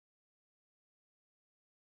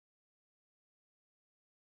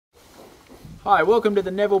Hi, welcome to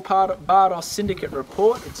the Neville Bardos Syndicate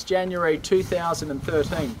report. It's January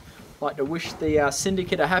 2013. I'd like to wish the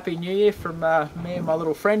Syndicate a Happy New Year from me and my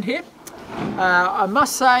little friend here. I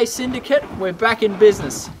must say, Syndicate, we're back in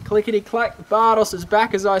business. Clickety-clack, Bardos is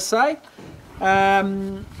back, as I say.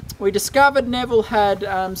 We discovered Neville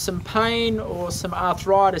had some pain or some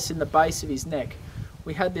arthritis in the base of his neck.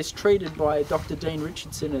 We had this treated by Dr. Dean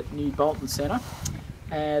Richardson at New Bolton Centre.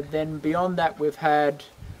 Then beyond that, we've had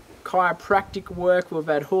chiropractic work, we've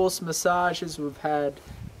had horse massages, we've had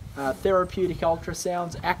therapeutic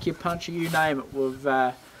ultrasounds, acupuncture, you name it.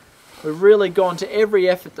 We've really gone to every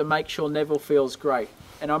effort to make sure Neville feels great.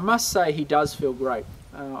 And I must say he does feel great.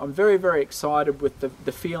 I'm very, very excited with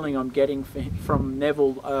the feeling I'm getting from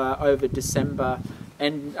Neville over December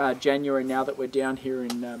and January now that we're down here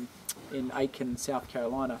in Aiken, South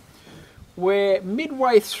Carolina. We're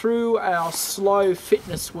midway through our slow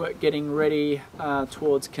fitness work getting ready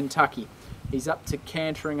towards Kentucky. He's up to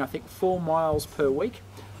cantering, I think, 4 miles per week.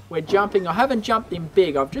 We're jumping, I haven't jumped him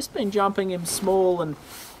big, I've just been jumping him small and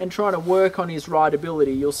trying to work on his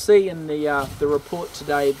rideability. You'll see in the report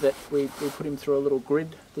today that we put him through a little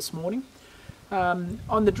grid this morning.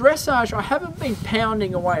 On the dressage, I haven't been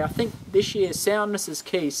pounding away. I think this year soundness is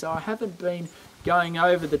key, so I haven't been going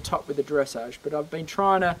over the top with the dressage, but I've been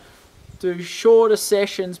trying to do shorter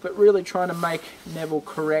sessions, but really trying to make Neville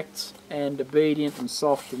correct and obedient and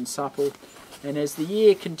soft and supple. And as the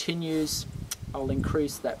year continues, I'll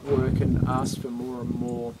increase that work and ask for more and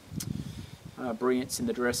more brilliance in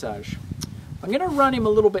the dressage. I'm going to run him a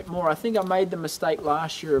little bit more. I think I made the mistake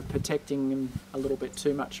last year of protecting him a little bit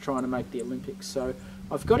too much trying to make the Olympics. So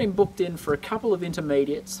I've got him booked in for a couple of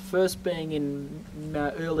intermediates, first being in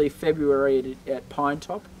early February at Pine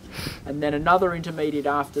Top, and then another intermediate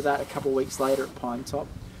after that a couple of weeks later at Pine Top.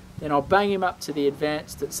 Then I'll bang him up to the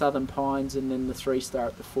advanced at Southern Pines and then the 3-star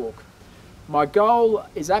at the Fork. My goal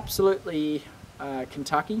is absolutely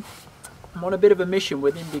Kentucky. I'm on a bit of a mission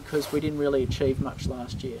with him because we didn't really achieve much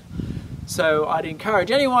last year. So I'd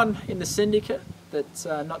encourage anyone in the syndicate that's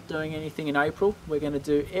not doing anything in April. We're going to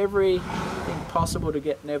do everything possible to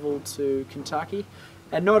get Neville to Kentucky,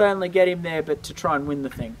 and not only get him there but to try and win the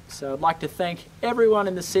thing. So I'd like to thank everyone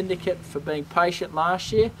in the syndicate for being patient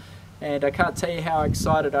last year, and I can't tell you how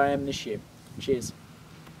excited I am this year. Cheers.